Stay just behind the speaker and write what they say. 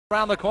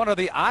Around the corner,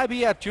 the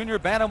IBF Junior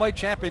Bantamweight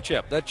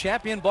Championship. The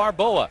champion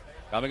Borboa,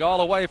 coming all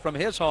the way from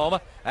his home,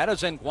 that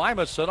is in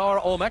Guaymas,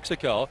 Sonora,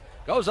 Mexico,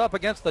 goes up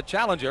against the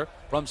challenger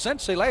from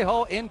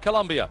Sincelejo in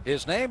Colombia.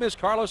 His name is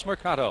Carlos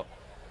Mercado.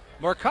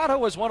 Mercado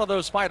was one of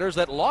those fighters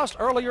that lost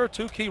earlier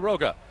to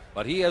Quiroga,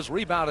 but he has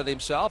rebounded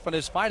himself and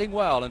is fighting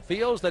well and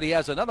feels that he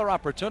has another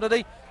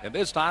opportunity, and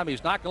this time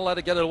he's not going to let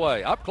it get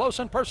away. Up close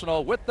and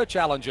personal with the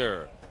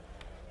challenger.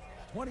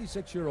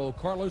 26-year-old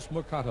Carlos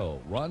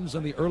Mercado runs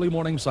in the early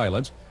morning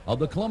silence of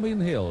the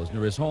Colombian hills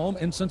near his home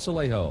in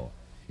Sincelejo.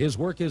 His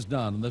work is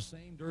done on the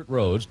same dirt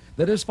roads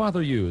that his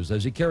father used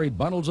as he carried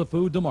bundles of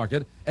food to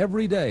market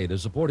every day to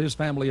support his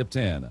family of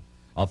 10.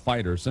 A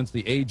fighter since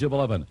the age of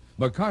 11,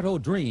 Mercado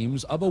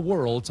dreams of a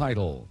world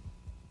title.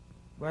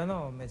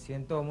 Bueno, me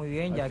siento muy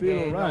bien, I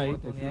feel all right. I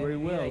feel very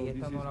well. This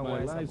is my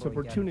life's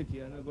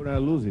opportunity. I'm not going to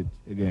lose it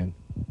again.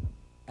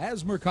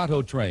 As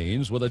Mercado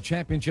trains with a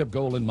championship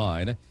goal in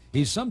mind,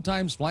 he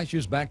sometimes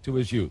flashes back to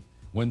his youth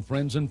when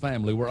friends and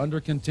family were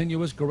under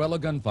continuous guerrilla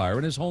gunfire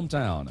in his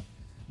hometown.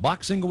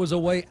 Boxing was a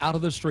way out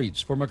of the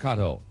streets for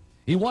Mercado.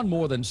 He won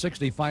more than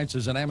 60 fights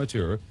as an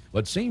amateur,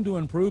 but seemed to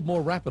improve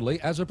more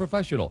rapidly as a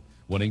professional,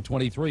 winning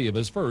 23 of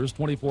his first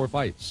 24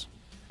 fights.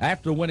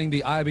 After winning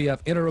the IBF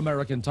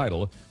Inter-American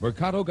title,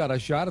 Mercado got a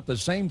shot at the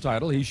same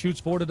title he shoots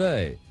for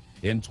today.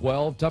 In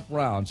 12 tough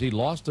rounds, he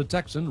lost to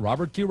Texan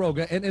Robert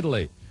Quiroga in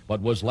Italy,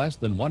 but was less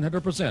than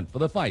 100% for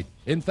the fight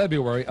in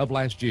February of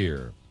last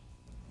year.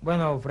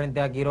 Bueno, frente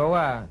a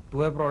Quiroga,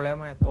 tuve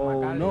problemas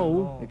estomacales. Oh,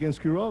 no.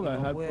 Against Quiroga,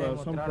 I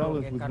had some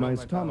problems with my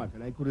stomach,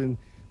 and I couldn't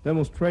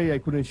demonstrate, I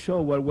couldn't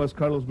show what was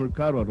Carlos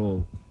Mercado at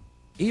all.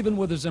 Even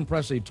with his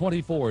impressive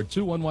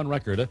 24-2-1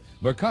 record,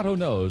 Mercado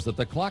knows that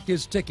the clock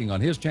is ticking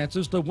on his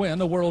chances to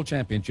win a world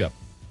championship.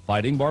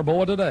 Fighting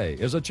Borboa today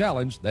is a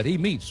challenge that he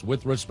meets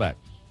with respect.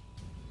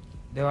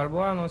 De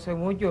Borboa no sé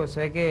mucho,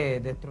 sé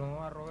que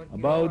destronó a Robert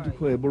About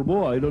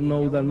Borboa, I don't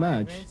know that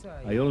much.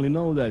 I only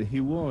know that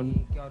he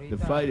won the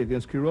fight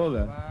against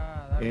Quiroga,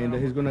 and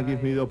he's going to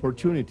give me the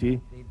opportunity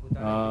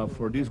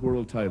for this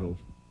world title.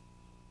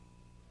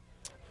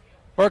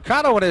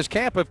 Mercado and his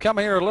camp have come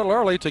here a little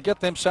early to get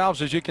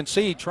themselves, as you can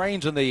see,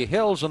 trains in the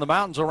hills and the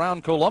mountains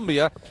around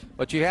Colombia,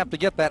 but you have to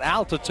get that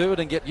altitude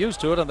and get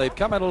used to it, and they've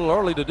come in a little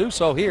early to do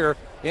so here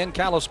in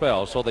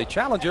Kalispell. So the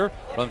challenger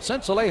from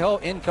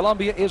Sincelejo in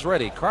Colombia is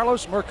ready,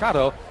 Carlos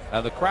Mercado,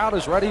 and the crowd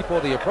is ready for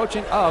the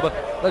approaching of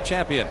the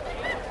champion.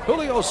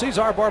 Julio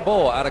Cesar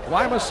Borboa out of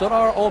Guaymas,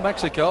 Sonora,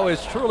 Mexico,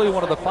 is truly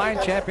one of the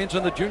fine champions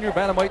in the junior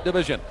bantamweight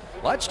division.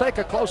 Let's take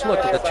a close look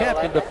at the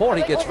champion before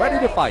he gets ready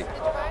to fight.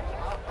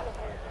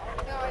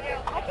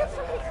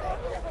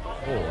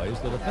 Is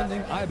the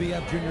defending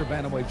IBF Junior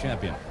Bantamweight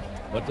champion.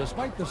 But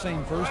despite the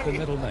same first and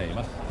middle name,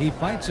 he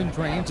fights and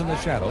trains in the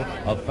shadow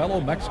of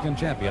fellow Mexican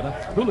champion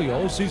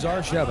Julio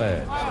Cesar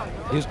Chavez.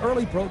 His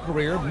early pro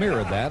career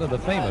mirrored that of the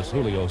famous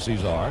Julio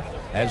Cesar,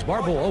 as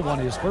Borboa won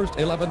his first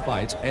 11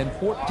 fights and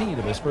 14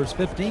 of his first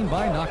 15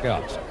 by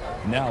knockouts.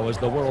 Now as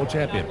the world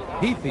champion,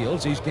 he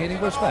feels he's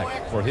gaining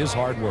respect for his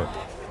hard work.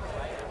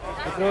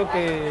 Yo creo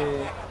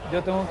que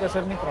yo tengo que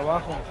hacer mi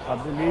trabajo. I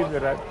believe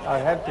that I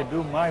have to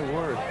do my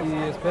work. Y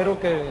espero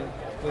que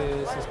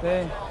se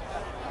esté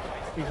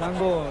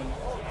fijando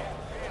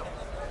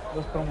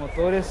los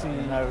promotores y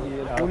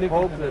el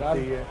público en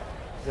general.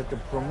 That the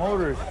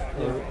promoters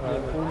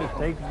are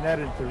taking that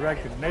into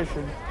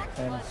recognition,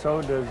 and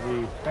so does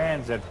the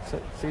fans that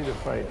see the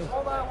fight.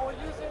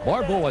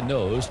 Borboa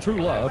knows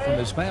true love from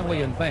his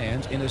family and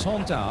fans in his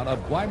hometown of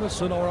Guaymas,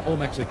 Sonora,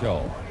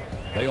 Mexico.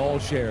 They all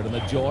shared in the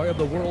joy of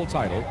the world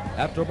title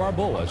after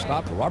Borboa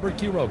stopped Robert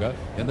Quiroga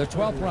in the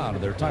 12th round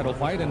of their title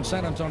fight in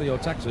San Antonio,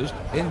 Texas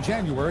in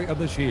January of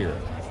this year.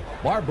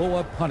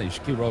 Borboa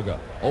punished Quiroga,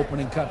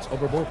 opening cuts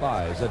over both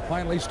eyes that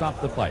finally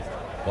stopped the fight.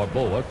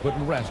 Borboa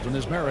couldn't rest on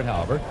his merit,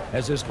 however,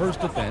 as his first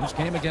defense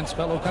came against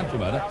fellow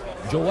countryman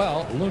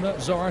Joel Luna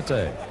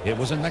Zarate. It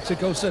was in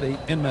Mexico City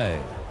in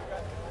May.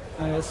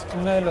 Es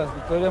una de las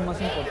victorias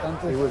más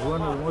importantes. It was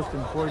one of the most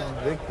important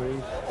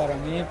victories para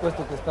mí,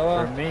 puesto que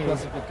estaba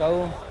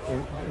clasificado,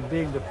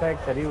 being the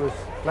fact that he was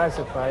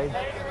classified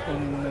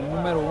en el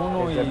número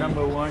uno as the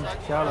number one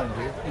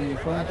challenger. Y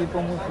fue un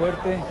tipo muy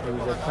fuerte. It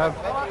was a tough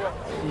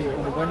y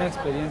con buena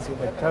experiencia.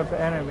 A tough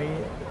enemy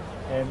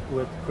and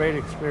with great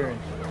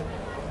experience.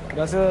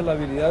 Gracias a la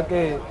habilidad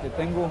que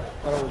tengo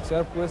para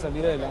boxear, pude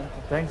salir adelante.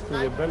 Thanks to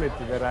the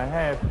ability that I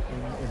have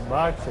in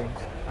boxing,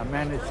 I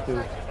managed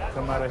to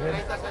come out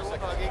ahead.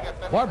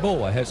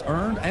 Borboa has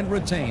earned and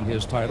retained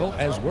his title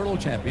as world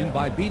champion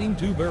by beating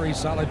two very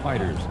solid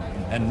fighters.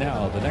 And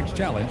now the next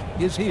challenge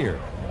is here,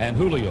 and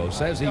Julio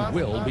says he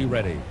will be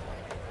ready.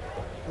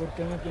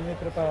 Porque mi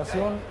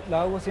preparación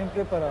la hago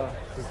siempre para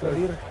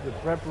salir. The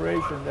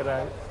preparation that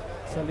I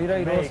salir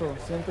airoso,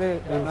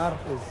 siempre ganar.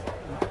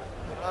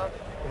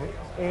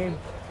 Aim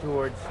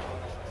towards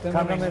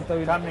coming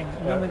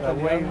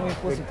away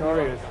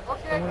victorious.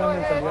 Tengo una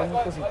mentalidad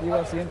muy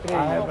positiva siempre.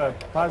 I have a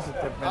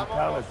positive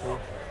mentality.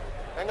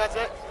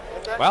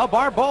 Well,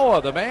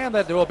 Borboa, the man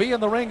that will be in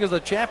the ring as the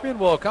champion,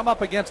 will come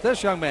up against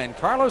this young man,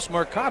 Carlos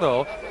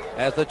Mercado,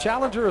 as the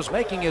challenger is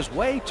making his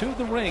way to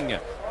the ring.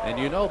 And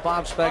you know,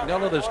 Bob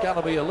Spagnuolo, there's got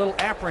to be a little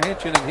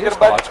apprehension in his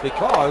thoughts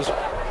because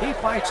he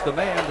fights the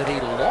man that he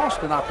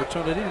lost an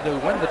opportunity to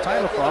win the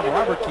title from,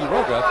 Robert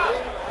Quiroga.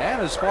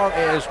 And as far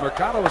as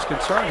Mercado is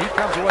concerned, he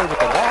comes away with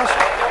the loss.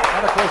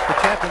 And, of course, the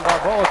champion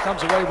Borboa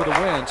comes away with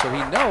a win. So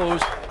he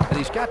knows that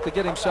he's got to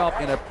get himself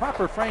in a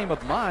proper frame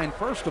of mind,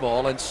 first of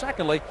all, and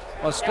secondly,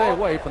 must stay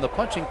away from the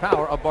punching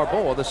power of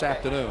Borboa this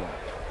afternoon.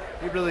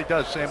 He really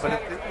does, Sam.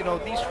 But, you know,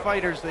 these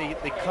fighters, they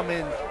come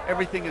in,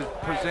 everything is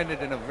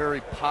presented in a very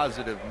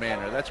positive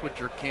manner. That's what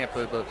your camp,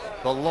 the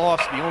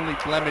loss, the only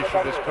blemish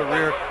of his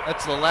career,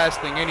 that's the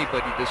last thing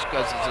anybody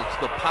discusses. It's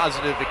the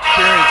positive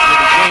experience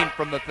that he gained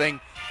from the thing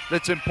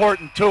that's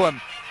important to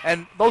him.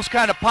 And those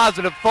kind of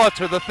positive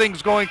thoughts are the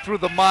things going through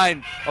the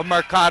mind of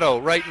Mercado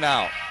right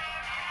now.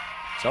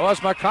 So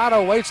as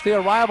Mercado waits the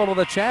arrival of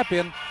the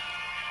champion,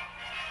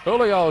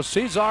 Julio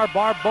Cesar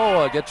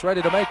Borboa gets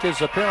ready to make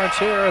his appearance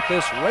here at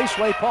this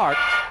Raceway Park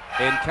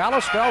in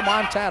Kalispell,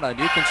 Montana. And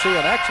you can see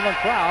an excellent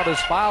crowd has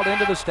filed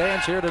into the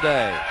stands here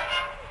today.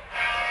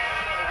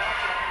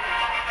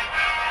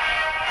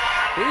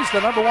 He's the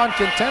 #1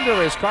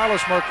 contender, is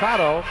Carlos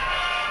Mercado.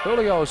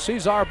 Julio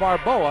Cesar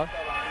Borboa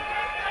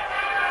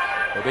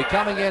will be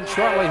coming in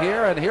shortly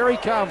here, and here he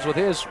comes with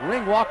his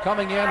ring walk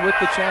coming in with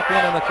the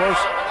champion, and of course,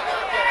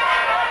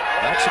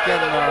 Mexican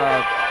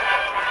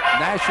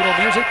national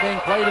music being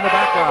played in the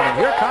background. And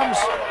here comes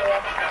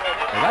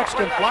the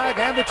Mexican flag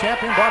and the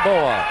champion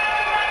Borboa.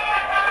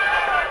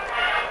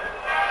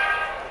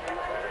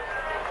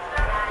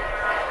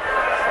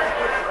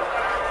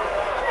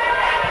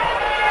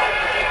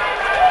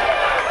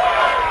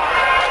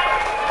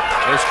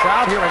 This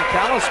crowd here in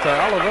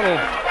Kalispell, a little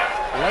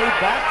laid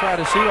back, trying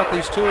to see what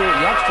these two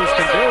youngsters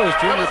can do as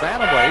junior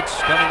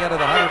bantamweights, coming in at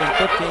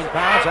 115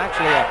 pounds,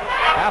 actually a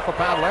half a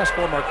pound less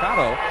for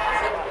Mercado,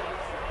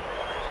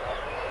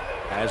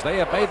 as they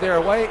have made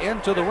their way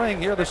into the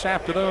ring here this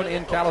afternoon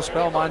in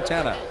Kalispell,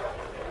 Montana.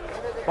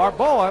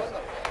 Borboa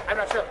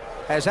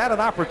has had an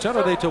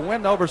opportunity to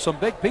win over some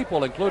big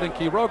people, including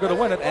Quiroga to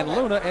win it and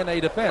Luna in a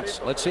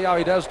defense. Let's see how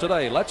he does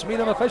today. Let's meet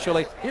him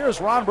officially.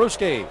 Here's Ron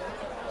Bruschi.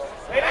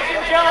 Ladies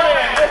and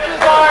gentlemen, this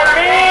is our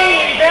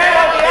main event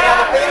of the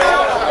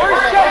afternoon. We're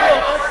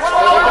scheduled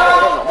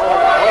for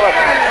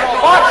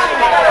Boxing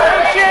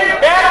Federation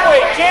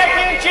Bantamweight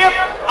Championship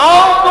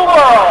of the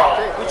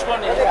World. Which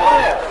one is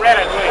it? Red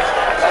and blue.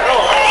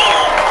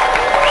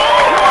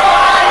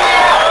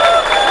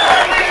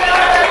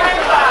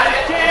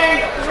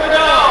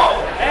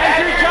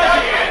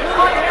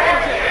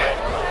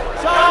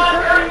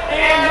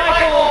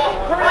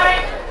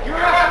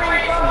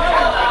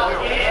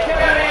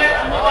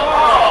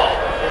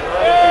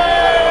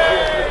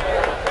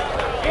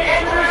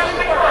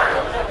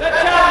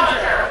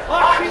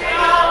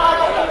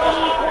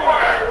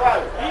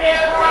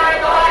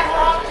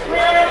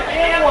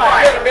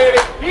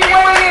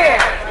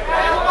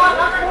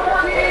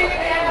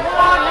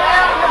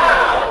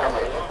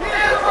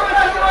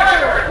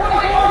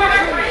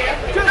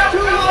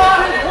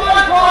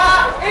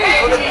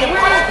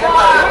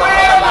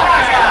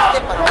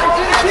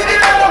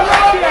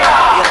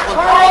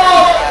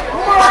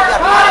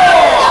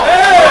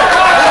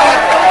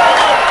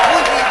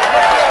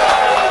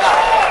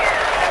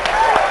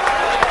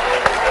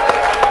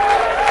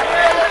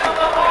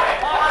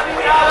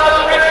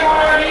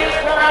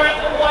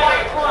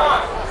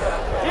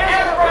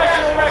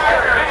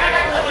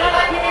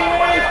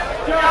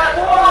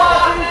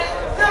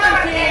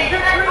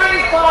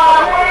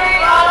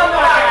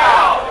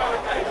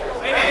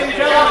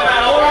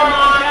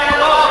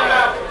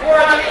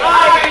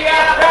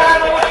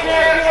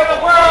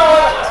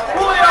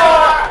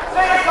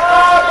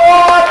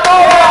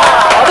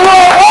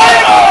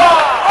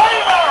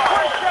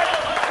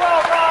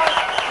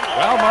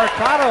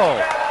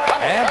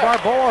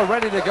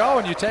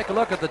 Take a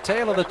look at the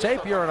tail of the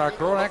tape here in our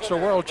Corona Extra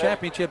World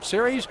Championship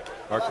Series.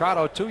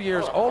 Mercado 2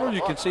 years older.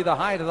 You can see the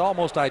height is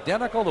almost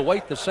identical, the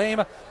weight the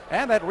same,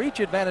 and that reach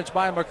advantage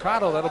by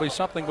Mercado. That'll be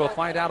something we'll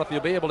find out if he'll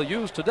be able to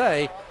use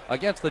today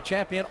against the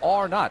champion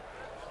or not.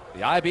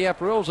 The IBF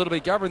rules that'll be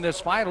governing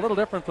this fight a little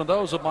different from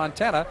those of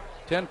Montana.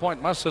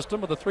 10-point must system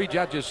with the 3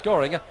 judges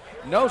scoring.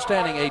 No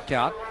standing 8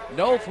 count.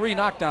 No 3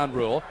 knockdown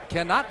rule.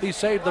 Cannot be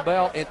saved the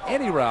bell in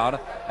any round.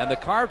 And the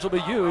cards will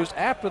be used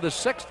after the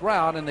 6th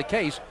round in the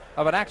case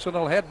of an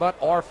accidental headbutt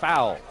or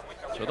foul.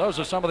 So those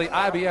are some of the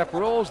IBF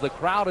rules. The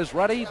crowd is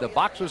ready. The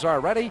boxers are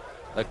ready.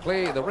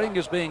 The ring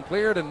is being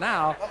cleared. And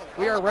now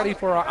we are ready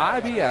for our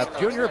IBF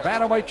Junior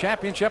Bantamweight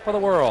Championship of the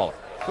World.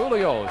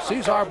 Julio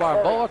Cesar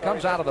Borboa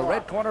comes out of the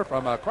red corner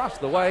from across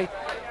the way.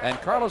 And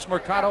Carlos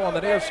Mercado on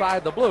the near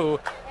side, the blue,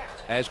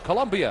 as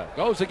Colombia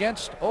goes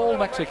against Old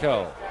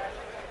Mexico.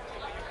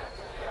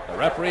 The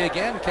referee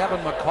again, Kevin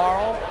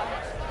McCarl,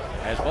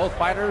 as both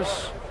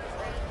fighters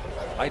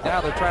Right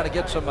now they're trying to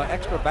get some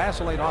extra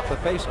Vaseline off the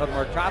face of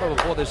Mercado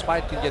before this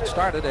fight can get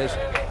started, as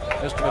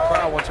Mr.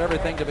 McFarland wants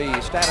everything to be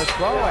status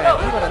quo,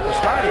 and even at the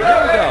start, here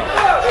we go.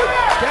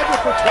 Scheduled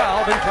for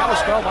 12 in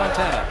Kalispell,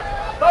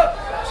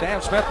 Montana. Sam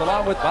Smith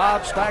along with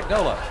Bob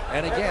Spagnola.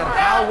 And again,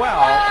 how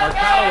well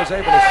Mercado is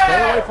able to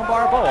stay away from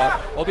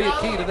Borboa will be a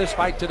key to this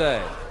fight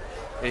today.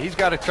 Yeah, he's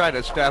got to try to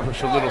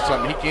establish a little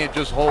something. He can't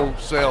just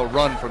wholesale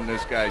run from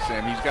this guy,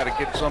 Sam. He's got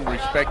to get some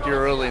respect here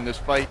early in this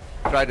fight,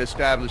 try to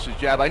establish his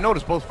jab. I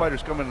noticed both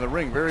fighters coming in the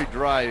ring very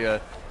dry.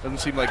 Doesn't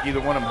seem like either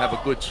one of them have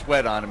a good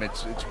sweat on them.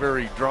 It's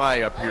very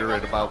dry up here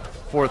at about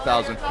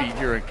 4,000 feet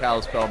here in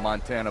Kalispell,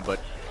 Montana. But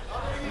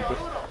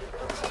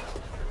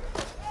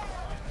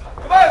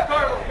Come on,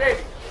 Carlos, baby.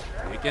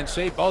 You can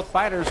see both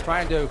fighters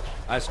trying to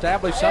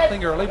establish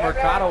something early.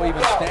 Mercado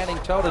even standing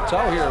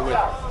toe-to-toe here with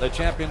the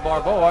champion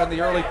Borboa in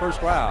the early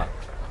first round.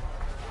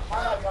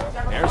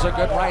 There's a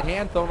good right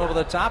hand thrown over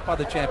the top by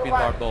the champion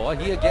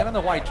Borboa. He again in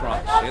the white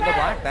trunks. In the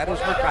black, that is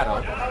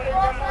Mercado.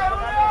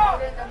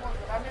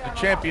 the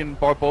champion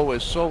Borboa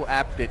is so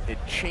apt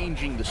at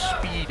changing the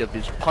speed of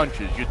his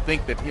punches. You'd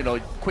think that, you know,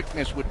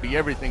 quickness would be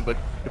everything, but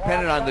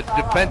depending on the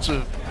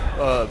defensive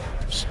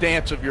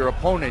stance of your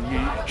opponent,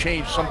 you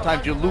change.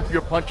 Sometimes you loop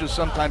your punches,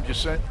 sometimes you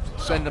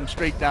send them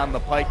straight down the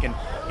pike, and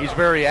he's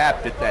very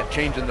apt at that,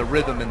 changing the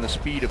rhythm and the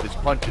speed of his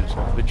punches.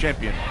 The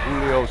champion,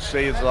 Julio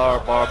Cesar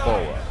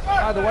Borboa.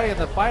 By the way, in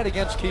the fight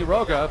against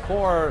Quiroga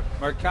for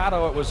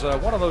Mercado, it was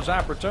one of those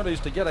opportunities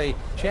to get a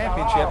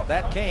championship.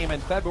 That came in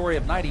February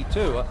of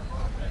 '92.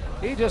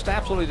 He just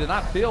absolutely did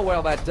not feel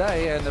well that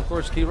day, and of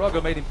course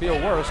Quiroga made him feel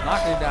worse,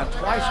 knocking him down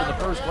twice in the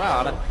first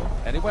round,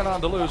 and he went on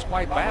to lose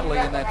quite badly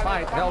in that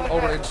fight held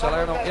over in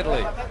Salerno,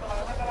 Italy.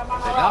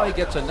 And now he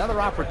gets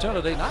another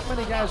opportunity. Not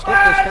many guys get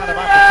this kind of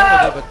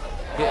opportunity, but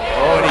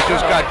and he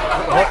just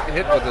got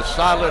hit with a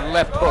solid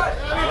left hook.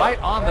 Right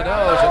on the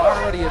nose, and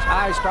already his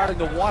eyes starting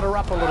to water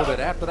up a little bit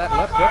after that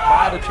left hook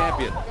by the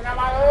champion.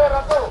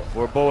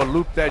 Borboa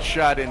looped that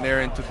shot in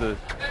there into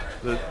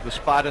the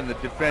spot in the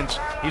defense.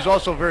 He's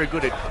also very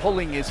good at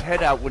pulling his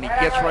head out when he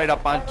gets right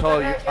up on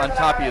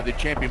top of you, the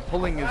champion,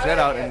 pulling his head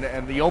out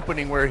and the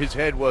opening where his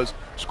head was,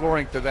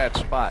 scoring to that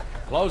spot.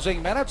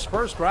 Closing minutes,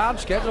 first round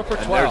scheduled for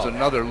 12. And there's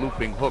another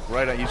looping hook,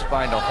 right? He's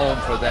finding a home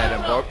for that,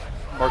 and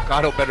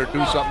Mercado better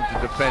do something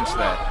to defend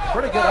that.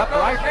 Pretty good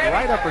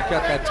right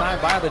uppercut that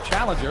time by the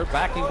challenger,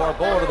 backing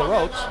Borboa to the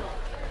ropes.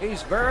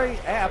 He's very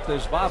apt,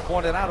 as Bob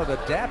pointed out, at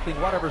adapting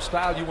whatever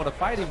style you want to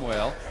fight him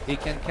well. He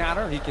can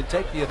counter, he can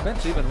take the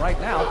offensive, and right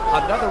now,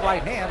 another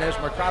right hand has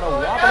Mercado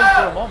wobbling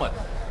for a moment.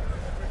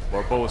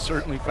 Borboa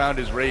certainly found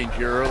his range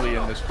here early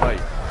in this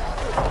fight.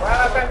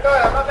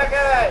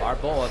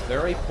 Borboa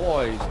very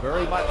poised,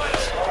 very much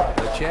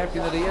the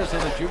champion that he is in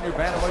the junior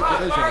bantamweight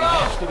division. He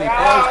has to be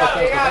poised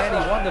because the man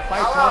he won the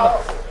fight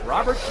from,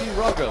 Robert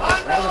Quiroga,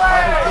 was one of the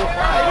fighters to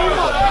apply. It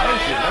was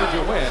a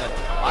major win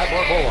by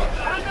Borboa.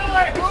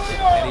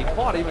 And he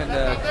fought him in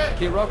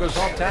Quiroga's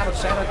hometown of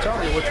San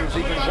Antonio, which was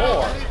even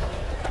more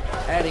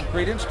adding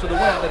credence to the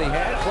win that he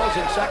had.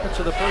 Closing seconds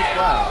of the first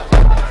round.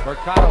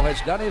 Mercado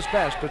has done his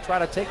best to try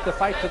to take the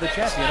fight to the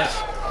champion.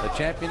 The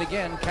champion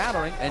again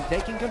countering and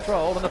taking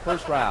control in the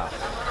first round.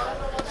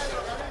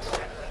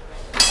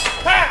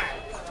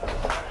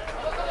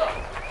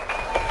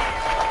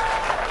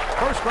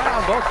 First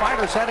round, both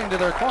fighters heading to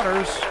their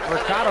corners.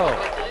 Mercado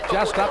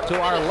just up to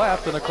our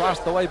left and across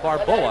the way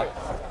Borboa.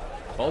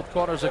 Both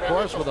corners, of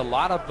course, with a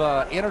lot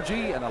of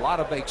energy and a lot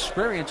of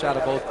experience out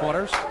of both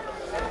corners.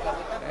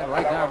 And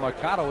right now,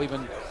 Mercado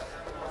even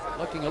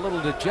looking a little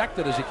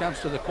dejected as he comes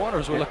to the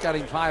corners. We look at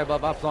him high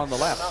above up on the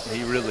left.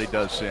 He really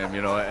does, Sam.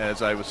 You know,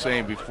 as I was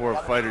saying before,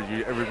 fighters,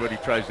 everybody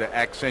tries to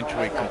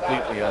accentuate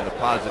completely on the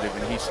positive,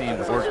 and he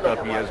seems worked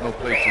up. He has no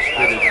place to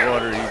spit his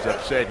water. He's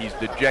upset. He's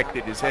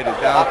dejected. His head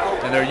is down,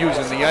 and they're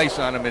using the ice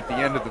on him at the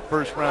end of the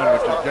first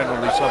round, which is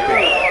generally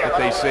something that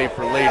they save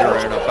for later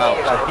in a bout.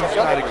 So he's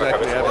not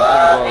exactly having things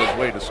all his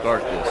way to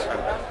start this.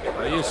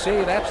 Well, you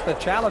see, that's the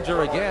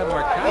challenger again,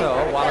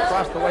 Mercado, while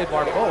across the way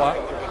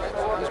Borboa.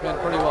 He's been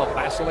pretty well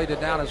vacillated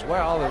down as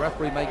well. The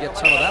referee may get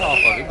some of that off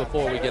of him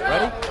before we get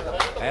ready.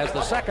 As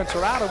the seconds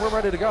are out and we're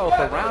ready to go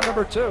for round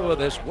number 2 of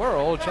this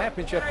World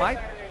Championship fight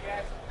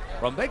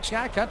from Big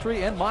Sky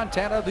Country in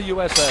Montana, the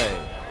USA.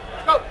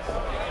 Go.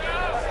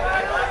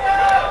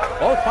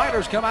 Both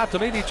fighters come out to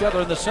meet each other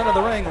in the center of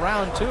the ring.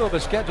 Round 2 of a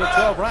scheduled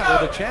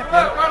 12-rounder. The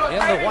champion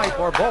in the white,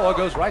 Borboa,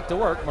 goes right to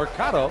work.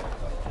 Mercado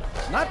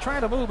not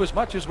trying to move as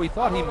much as we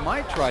thought he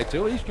might try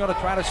to. He's going to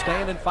try to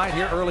stand and fight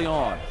here early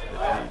on.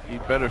 He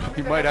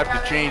might have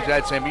to change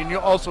that, Sam. You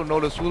also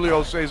notice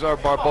Julio Cesar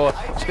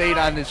Borboa stayed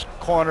on his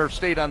corner,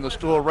 stayed on the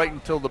stool right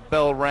until the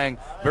bell rang.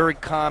 Very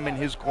calm in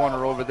his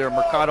corner over there.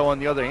 Mercado, on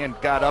the other hand,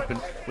 got up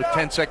and with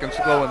 10 seconds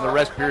to go in the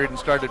rest period and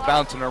started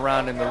bouncing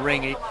around in the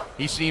ring.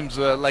 He seems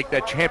like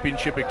that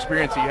championship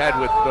experience he had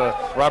with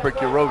Robert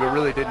Quiroga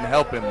really didn't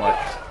help him much.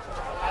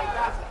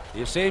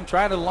 You see him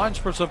trying to lunge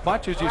for some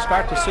punches. You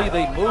start to see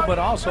the movement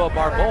also of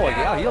Borboa.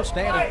 Yeah, he'll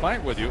stand and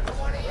fight with you.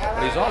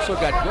 But he's also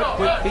got good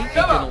quick feet. He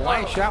can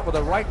lash out with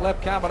a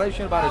right-left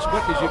combination about as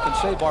quick as you can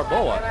say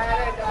Borboa.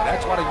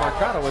 That's what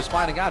Mercado is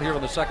finding out here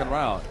in the second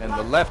round. And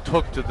the left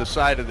hook to the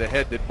side of the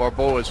head that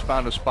Borboa has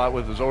found a spot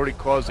with is already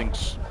causing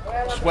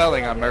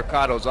swelling on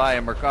Mercado's eye,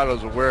 and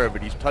Mercado's aware of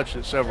it. He's touched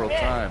it several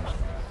times.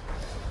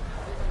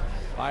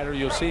 Fighter,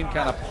 you'll see him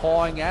kind of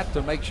pawing at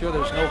to make sure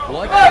there's no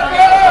blood coming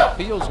out. What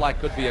feels like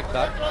could be a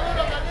cut.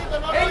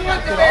 You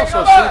can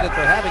also see that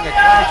they're having a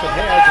clash of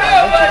heads, and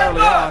I mentioned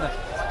early on,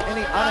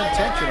 any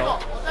unintentional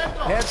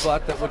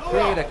headbutt that would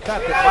create a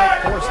cut that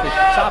might force the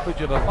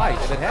stoppage of a fight.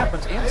 If it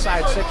happens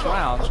inside 6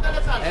 rounds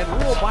and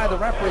ruled by the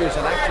referee as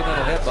an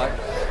accidental headbutt,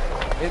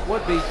 it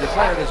would be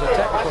declared as a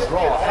technical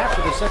draw.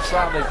 After the 6th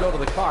round, they go to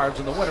the cards,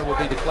 and the winner will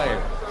be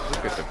declared.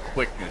 Look at the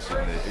quickness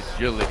and the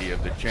agility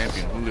of the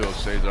champion, Julio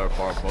Cesar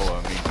Borboa.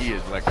 I mean, he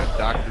is like a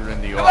doctor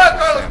in the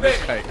office, and this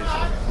guy is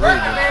a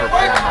brilliant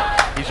performer.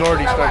 He's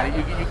already starting.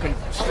 You can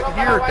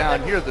hear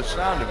down here the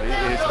sound of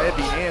his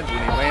heavy hands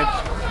when he lands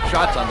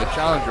shots on the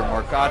challenger,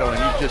 Mercado,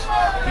 and he's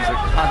a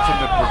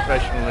consummate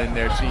professional in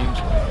there. Seems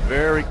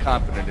very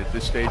confident at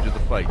this stage of the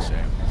fight,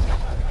 Sam.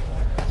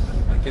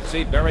 You can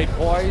see very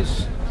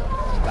poised,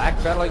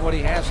 backpedaling when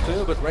he has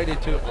to, but ready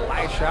to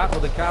lash out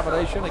with a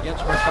combination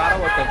against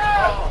Mercado at the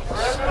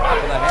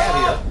top of the head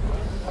here.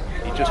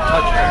 He just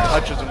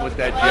touches him with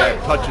that jab,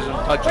 touches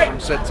him,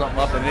 sets something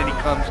up, and then he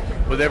comes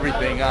with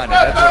everything on it.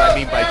 That's what I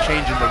mean by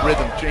changing the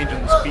rhythm,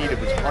 changing the speed of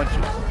his punches.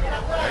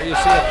 There you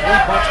see a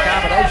 3-punch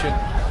combination.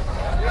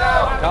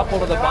 A couple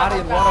to the body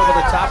and one over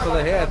the top of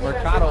the head.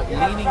 Mercado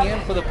leaning in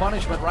for the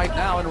punishment right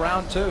now in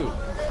round 2.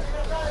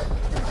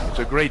 It's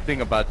a great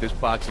thing about this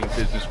boxing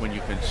business when you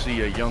can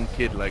see a young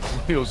kid like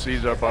Julio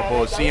Cesar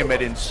Borboa, see him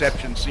at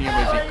inception, see him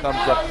as he comes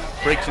up,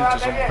 breaks into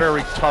some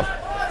very tough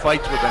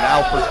fights with an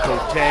Alfred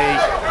Cote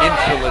in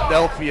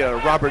Philadelphia,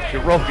 Robert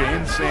Quiroga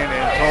in San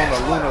Antonio,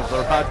 Luna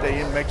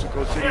Zarate in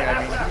Mexico City. I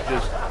mean,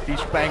 he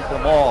spanked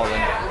them all,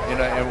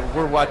 and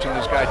we're watching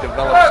this guy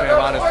develop, Sam,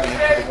 honestly,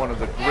 into one of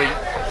the great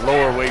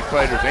lower weight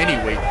fighters, any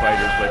weight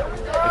fighters, but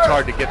it's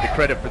hard to get the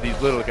credit for these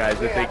little guys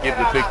that they give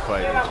the big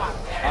fighters.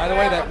 By the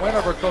way, that win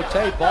over Cote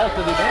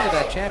vaulted him into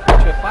that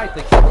championship fight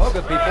that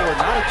Quiroga people were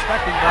not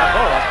expecting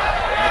Borboa.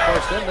 And of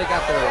course, then they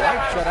got their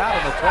lights shut out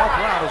in the 12th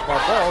round as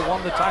Borboa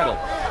won the title.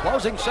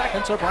 Closing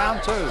seconds of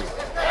round 2.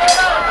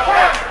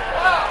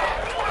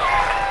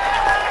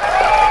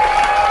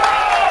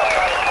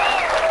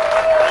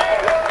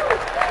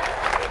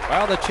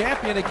 Well, the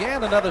champion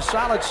again, another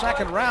solid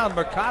second round.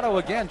 Mercado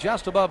again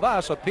just above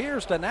us,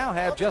 appears to now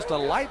have just a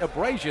light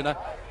abrasion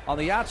on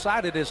the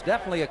outside. It is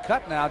definitely a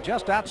cut now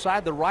just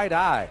outside the right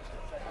eye.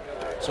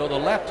 So the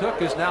left hook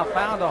has now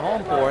found a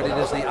home for it. It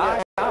is the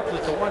eye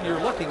opposite the one you're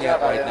looking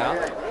at right now.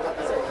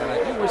 And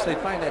I do wish they'd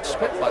find that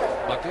spit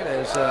bucket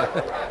as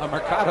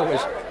Mercado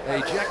is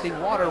ejecting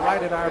water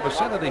right in our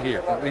vicinity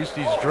here. At least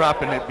he's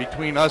dropping it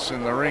between us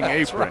and the ring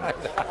apron. Right.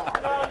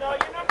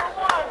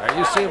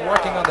 You see him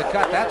working on the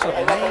cut. That's a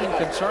main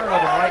concern of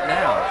him right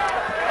now.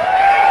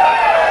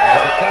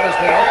 As the cut has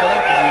been opened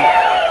up, and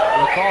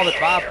you recall that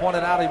Bob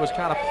pointed out he was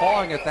kind of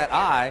pawing at that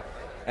eye,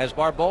 as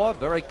Borboa,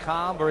 very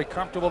calm, very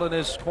comfortable in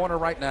his corner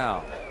right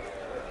now.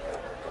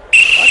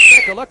 Let's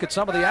take a look at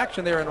some of the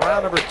action there in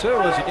round number 2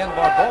 as again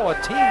Borboa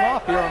teeing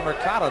off here on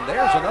Mercado. And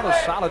there's another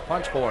solid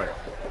punch for him.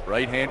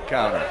 Right hand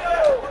counter.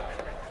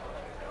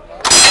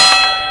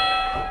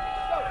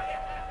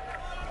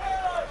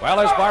 Well,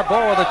 as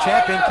Borboa, the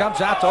champion, comes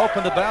out to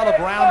open the bell of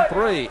round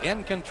 3,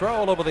 in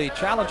control over the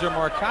challenger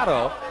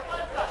Mercado.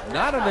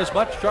 Not in as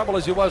much trouble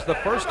as he was the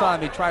first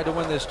time he tried to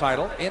win this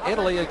title in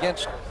Italy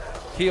against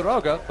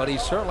Quiroga, but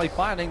he's certainly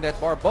finding that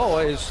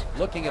Borboa is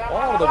looking at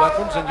all of the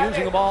weapons and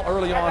using them all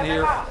early on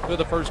here through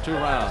the first 2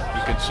 rounds.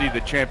 You can see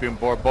the champion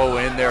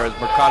Borboa in there as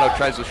Mercado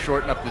tries to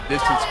shorten up the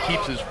distance,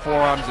 keeps his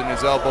forearms and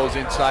his elbows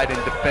inside in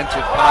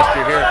defensive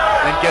posture here,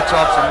 and gets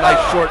off some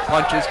nice short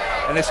punches.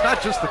 And it's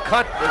not just the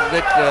cut that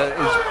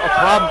is a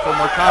problem for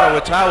Mercado,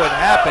 it's how it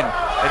happened.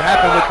 It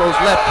happened with those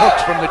left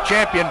hooks from the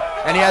champion,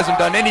 and he hasn't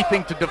done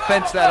anything to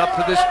defense that up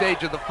to this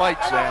stage of the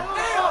fight, Sam.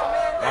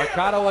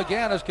 Mercado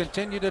again has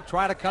continued to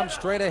try to come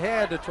straight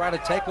ahead to try to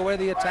take away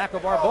the attack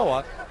of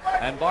Borboa.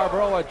 And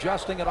Borboa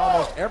adjusting at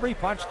almost every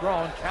punch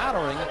thrown,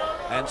 countering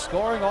and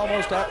scoring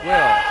almost at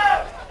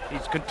will.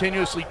 He's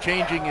continuously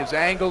changing his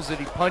angles that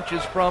he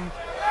punches from.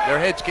 Their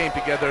heads came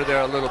together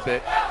there a little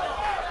bit.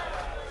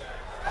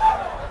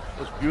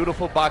 It was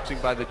beautiful boxing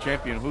by the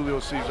champion, Julio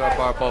Cesar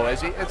Borboa.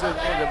 It's a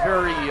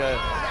very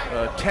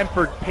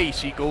tempered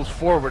pace. He goes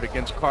forward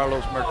against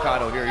Carlos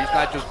Mercado here. He's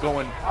not just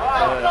going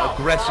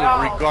aggressive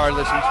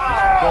regardless. He's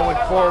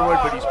going forward,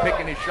 but he's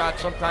picking his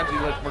shots. Sometimes he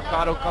lets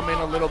Mercado come in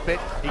a little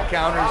bit. He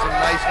counters him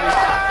nicely.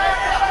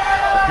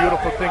 A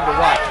beautiful thing to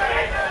watch.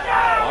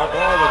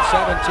 Borboa with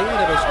 17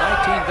 of his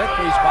 19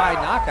 victories by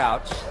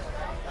knockouts.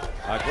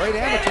 A great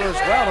amateur as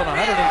well. In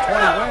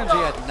 120 wins, he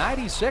had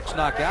 96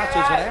 knockouts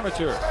as an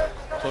amateur.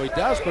 So he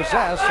does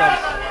possess some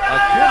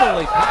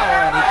accumulative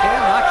power, and he can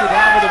knock you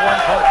down with a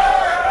 1 punch.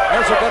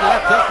 There's a good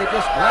left hook that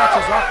just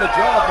glances off the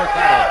jaw of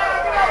Mercado.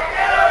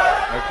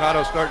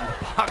 Mercado's starting to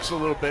box a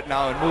little bit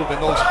now and moving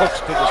those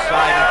hooks to the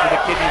side into the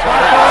kidneys.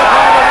 Borboa going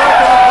to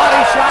work with a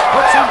body shot,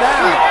 puts him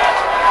down.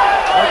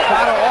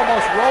 Mercado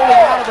almost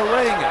rolling out of the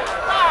ring.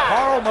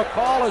 Carl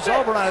McCall is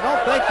over, and I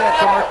don't think that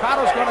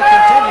Mercado's going to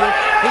continue.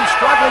 He's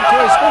struggling to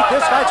his feet.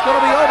 This fight's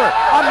going to be over.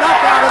 A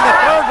knockout in the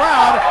third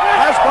round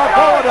as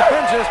Borboa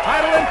defends his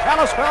title in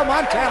Kalispell,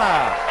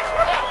 Montana.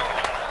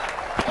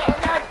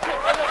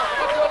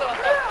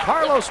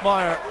 Carlos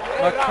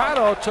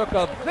Mercado took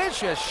a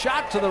vicious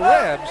shot to the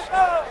ribs,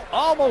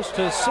 almost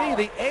to see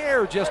the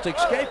air just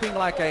escaping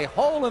like a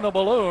hole in a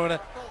balloon.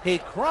 He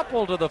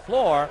crumpled to the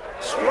floor,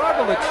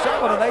 struggled at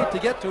 7 and 8 to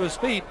get to his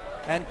feet,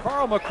 and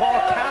Carl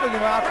McCall counting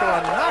him out for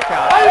a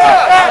knockout.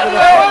 The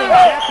defending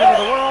champion of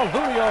the world,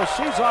 Julio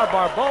Cesar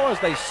Borboa, as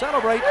they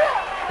celebrate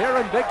here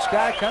in Big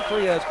Sky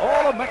Country as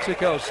all of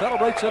Mexico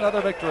celebrates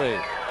another victory.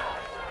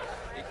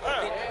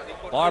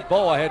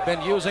 Borboa had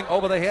been using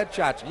over-the-head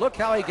shots. Look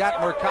how he got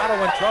Mercado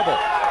in trouble.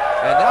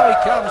 And now he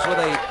comes with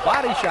a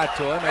body shot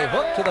to him, a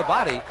hook to the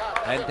body,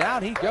 and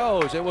down he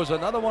goes. It was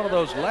another one of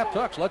those left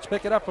hooks. Let's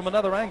pick it up from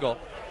another angle.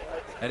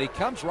 And he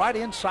comes right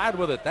inside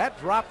with it. That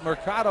dropped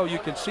Mercado. You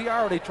can see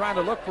already trying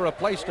to look for a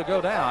place to go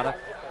down.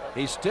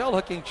 He's still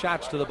hooking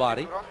shots to the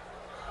body.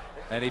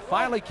 And he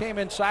finally came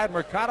inside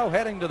Mercado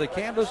heading to the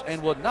canvas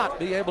and would not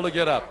be able to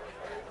get up.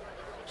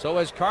 So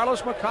as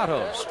Carlos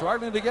Mercado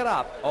struggling to get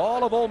up,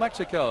 all of old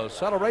Mexico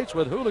celebrates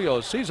with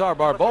Julio Cesar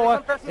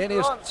Borboa in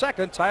his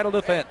second title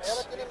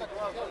defense.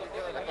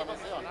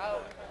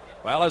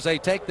 Well, as they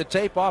take the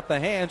tape off the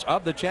hands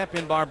of the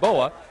champion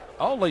Borboa,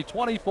 only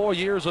 24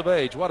 years of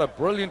age. What a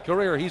brilliant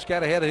career he's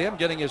got ahead of him,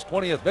 getting his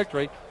 20th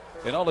victory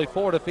in only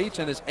 4 defeats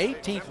and his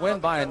 18th win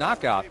by a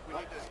knockout,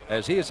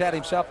 as he has had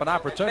himself an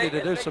opportunity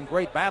to do some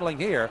great battling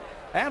here.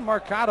 And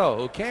Mercado,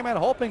 who came in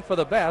hoping for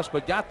the best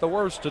but got the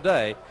worst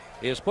today,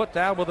 is put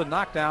down with a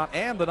knockdown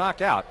and the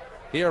knockout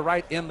here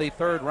right in the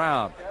third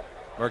round.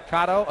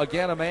 Mercado,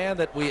 again, a man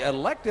that we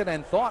elected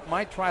and thought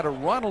might try to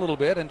run a little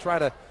bit and try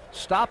to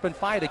stop and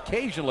fight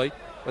occasionally,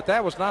 but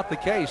that was not the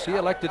case. He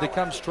elected to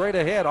come straight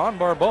ahead on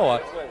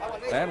Borboa,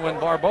 and when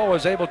Borboa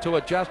was able to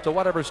adjust to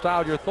whatever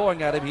style you're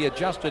throwing at him, he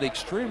adjusted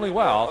extremely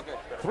well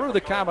through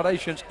the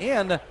combinations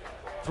in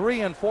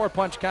 3- and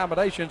 4-punch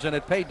combinations, and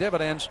it paid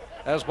dividends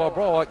as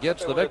Borboa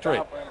gets the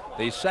victory.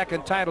 The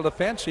second title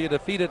defense, he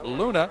defeated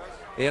Luna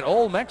in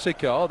Old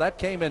Mexico. That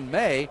came in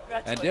May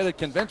and did it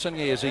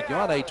convincingly as he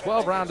got a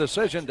 12-round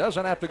decision.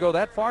 Doesn't have to go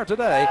that far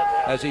today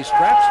as he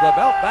straps the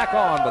belt back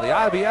on to the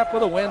IBF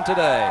with a win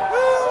today.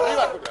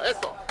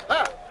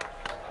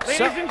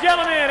 Ladies and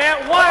gentlemen, at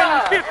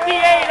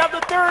 1:58 of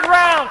the third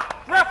round,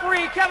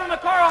 referee Kevin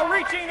McCarl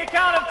reaching the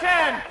count of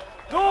 10.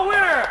 The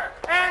winner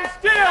and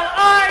still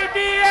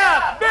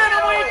IBF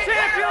Bantamweight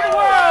Champion of the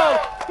World,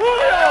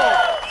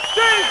 Julio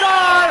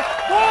Cesar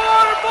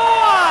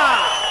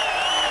Borboa.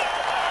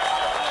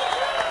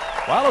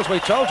 Well, as we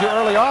told you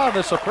early on,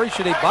 this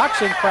appreciative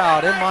boxing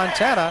crowd in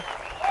Montana,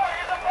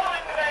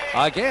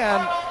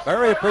 again,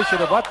 very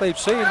appreciative of what they've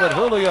seen with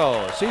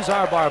Julio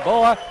Cesar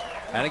Borboa.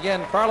 And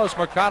again, Carlos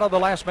Mercado, the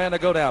last man to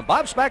go down.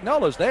 Bob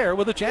Spagnola's there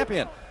with the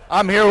champion.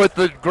 I'm here with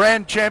the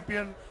grand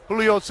champion,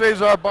 Julio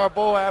Cesar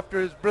Borboa,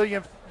 after his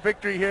brilliant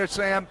victory here,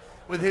 Sam,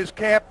 with his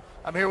camp.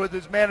 I'm here with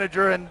his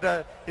manager and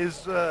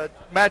his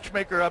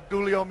matchmaker,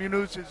 Abdulio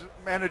Munoz, his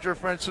manager,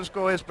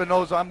 Francisco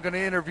Espinoza. I'm going to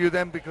interview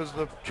them because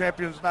the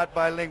champion's not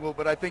bilingual,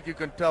 but I think you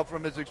can tell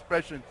from his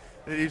expression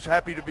that he's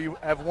happy to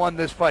have won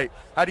this fight.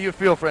 How do you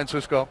feel,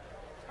 Francisco?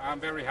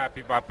 I'm very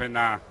happy, Bob,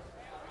 and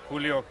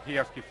Julio, he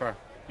asked if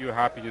you're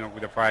happy,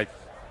 with the fight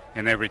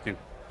and everything.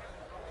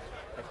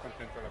 ¿Estás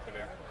contento de la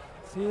pelea?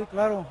 Sí,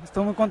 claro,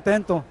 estoy muy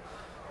contento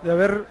de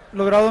haber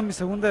logrado mi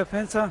segunda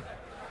defensa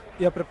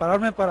y a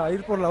prepararme para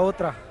ir por la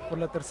otra, por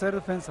la tercera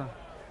defensa.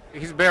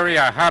 He's very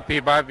happy,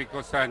 Bob,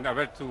 because I'm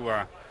about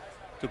to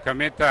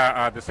commit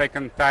the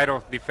second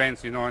title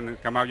defense,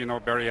 and come out,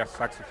 very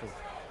successful.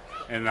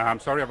 And I'm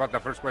sorry about the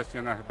first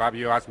question, Bob,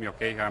 you asked me,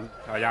 okay?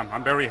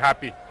 I'm very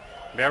happy,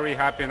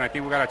 and I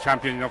think we got a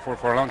champion,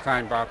 for a long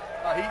time, Bob.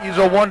 He's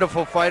a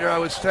wonderful fighter. I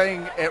was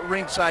saying at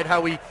ringside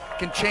how he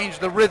can change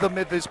the rhythm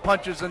of his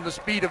punches and the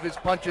speed of his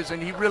punches,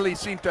 and he really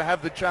seemed to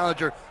have the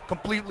challenger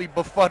completely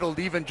befuddled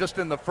even just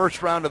in the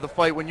first round of the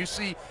fight. When you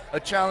see a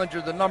challenger,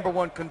 the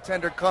 #1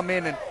 contender, come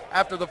in and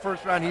after the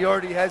first round he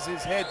already has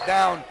his head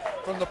down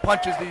from the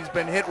punches that he's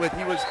been hit with,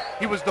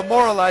 he was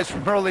demoralized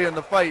from early in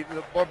the fight.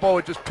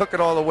 Borboa just took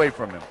it all away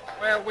from him.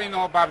 Well, we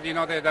know, Bob, we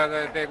got it,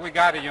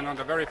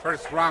 the very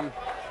first round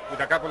with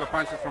a couple of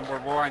punches from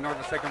Borboa. I know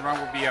the second round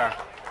will be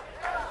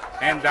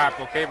end up,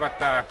 okay,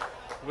 but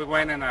we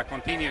went and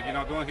continued,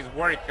 doing his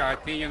work. I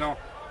think,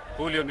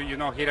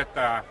 Julio, hit it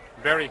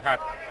very hot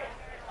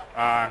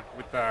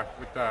with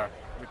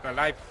the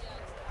life.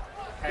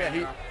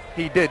 Yeah,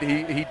 he did.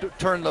 He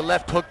turned the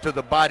left hook to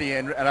the body,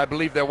 and I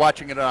believe they're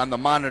watching it on the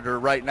monitor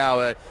right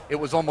now. It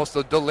was almost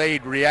a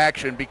delayed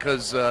reaction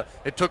because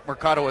it took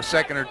Mercado a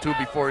second or two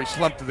before he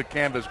slumped to the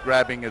canvas,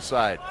 grabbing his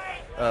side.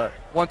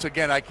 Once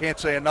again, I can't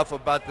say enough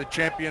about the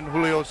champion,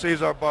 Julio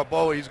Cesar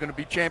Borboa. He's going to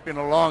be champion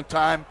a long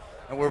time,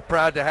 and we're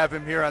proud to have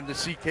him here on the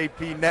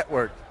CKP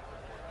network.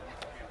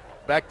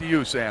 Back to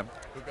you, Sam.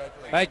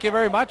 Thank you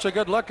very much. A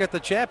good look at the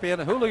champion,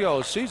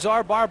 Julio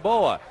Cesar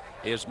Borboa.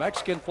 His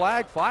Mexican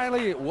flag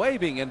finally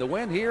waving in the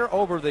wind here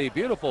over the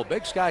beautiful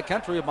Big Sky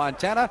country of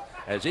Montana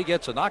as he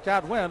gets a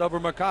knockout win over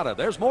Mercado.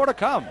 There's more to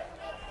come.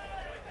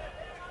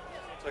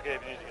 It's okay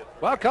if you need to get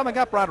through. Well, coming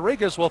up,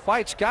 Rodriguez will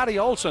fight Scotty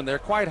Olson. They're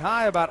quite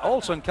high about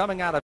Olson coming out of